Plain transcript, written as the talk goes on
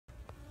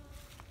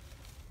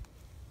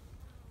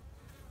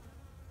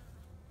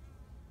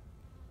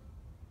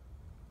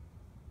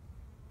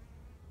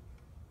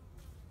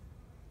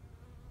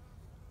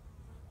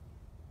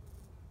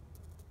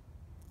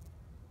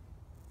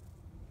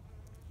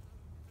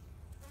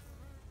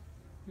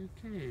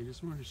Okay,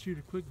 just wanted to shoot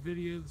a quick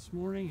video this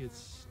morning.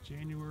 It's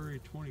January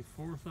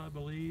 24th, I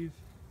believe,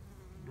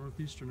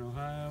 northeastern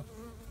Ohio.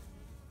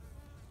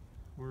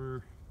 We're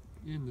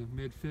in the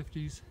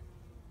mid-50s.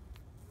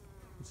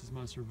 This is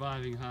my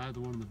surviving hive.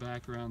 The one in the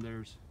background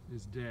there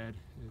is dead.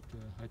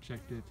 I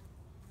checked it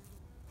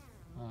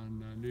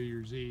on New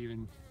Year's Eve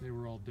and they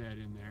were all dead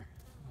in there.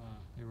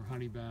 They were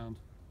honey bound.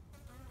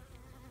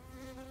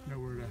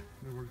 Nowhere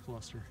to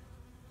cluster.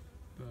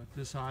 But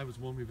this hive was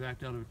one we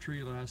backed out of a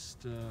tree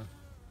last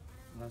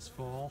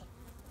fall,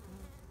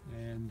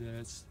 and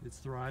it's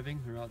thriving.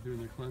 They're out doing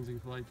their cleansing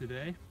flight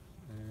today,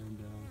 and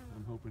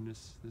I'm hoping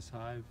this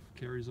hive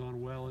carries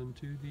on well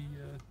into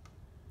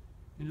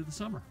the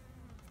summer.